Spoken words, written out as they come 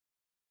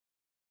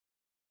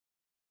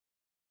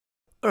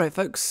Alright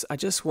folks, I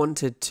just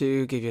wanted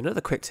to give you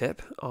another quick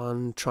tip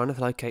on trying to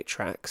locate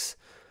tracks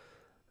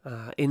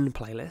in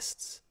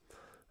playlists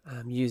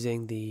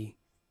using the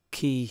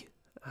key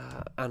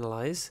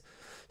analyze.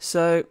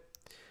 So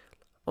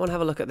I want to have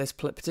a look at this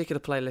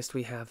particular playlist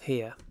we have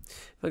here.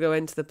 If I go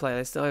into the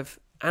playlist, I've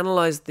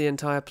analyzed the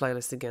entire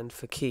playlist again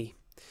for key.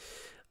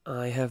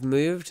 I have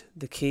moved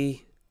the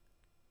key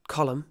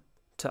column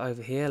to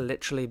over here,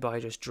 literally by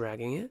just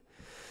dragging it.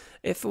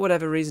 If for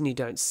whatever reason you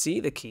don't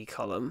see the key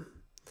column,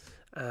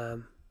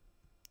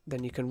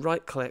 then you can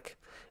right click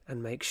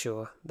and make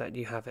sure that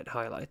you have it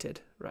highlighted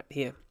right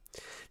here.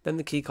 Then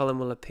the key column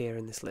will appear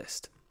in this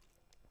list.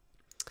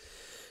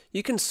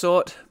 You can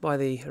sort by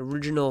the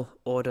original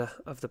order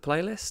of the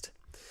playlist,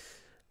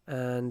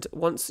 and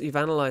once you've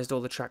analyzed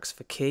all the tracks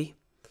for key,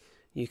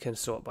 you can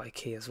sort by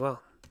key as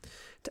well.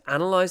 To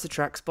analyze the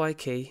tracks by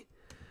key,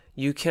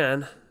 you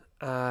can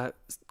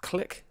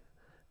click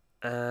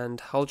and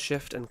hold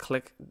shift and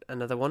click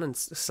another one and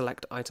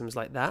select items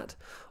like that,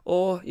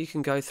 or you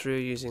can go through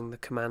using the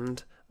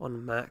command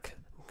on Mac,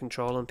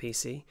 control on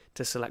PC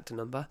to select a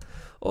number,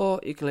 or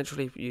you can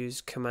literally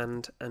use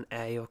command and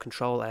A or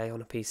control A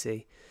on a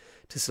PC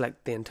to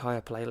select the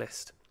entire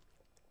playlist.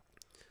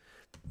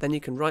 Then you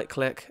can right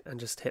click and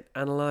just hit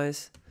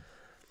analyze,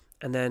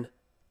 and then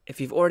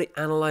if you've already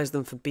analyzed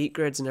them for beat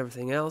grids and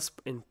everything else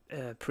in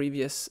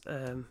previously,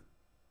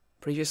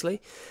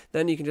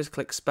 then you can just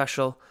click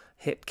special,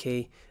 hit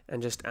key,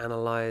 and just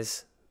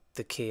analyze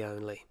the key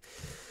only.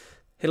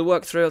 It'll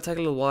work through, it'll take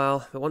a little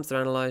while, but once they're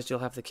analyzed, you'll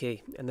have the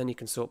key, and then you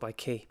can sort by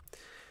key.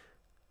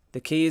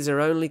 The keys are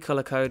only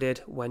color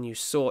coded when you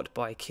sort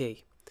by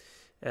key,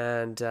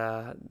 and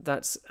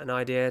that's an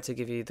idea to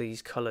give you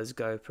these colors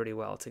go pretty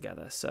well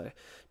together. So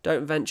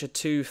don't venture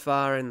too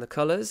far in the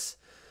colors,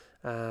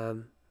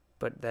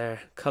 but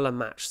they're color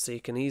matched, so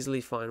you can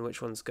easily find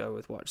which ones go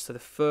with what. So the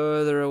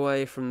further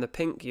away from the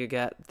pink you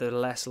get, the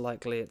less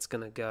likely it's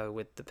going to go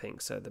with the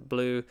pink. So the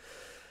blue,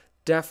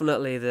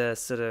 definitely the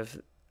sort of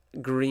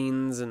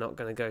greens are not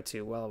going to go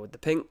too well with the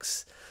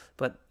pinks,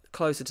 but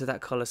closer to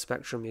that color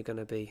spectrum you're going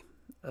to be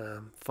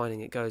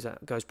finding it goes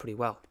pretty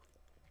well.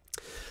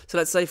 So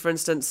let's say, for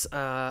instance,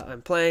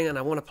 I'm playing and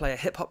I want to play a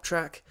hip-hop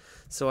track,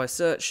 so I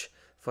search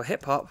for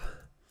hip-hop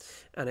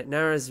and it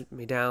narrows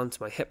me down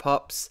to my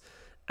hip-hops,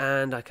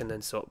 and I can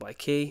then sort by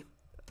key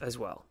as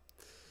well.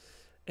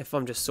 If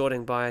I'm just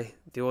sorting by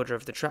the order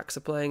of the tracks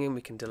are playing in,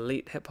 we can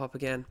delete hip-hop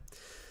again.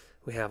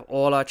 We have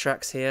all our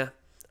tracks here.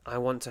 I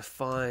want to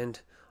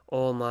find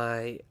all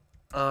my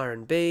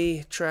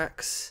R&B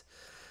tracks,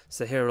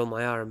 so here are all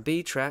my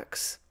R&B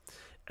tracks.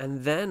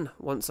 And then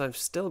once I've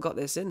still got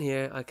this in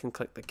here, I can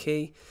click the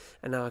key,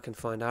 and now I can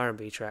find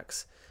R&B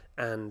tracks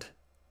and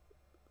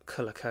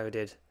color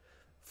coded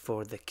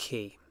for the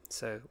key,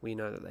 so we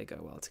know that they go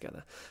well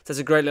together. So it's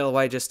a great little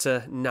way just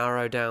to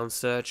narrow down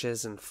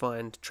searches and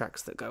find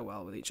tracks that go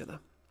well with each other.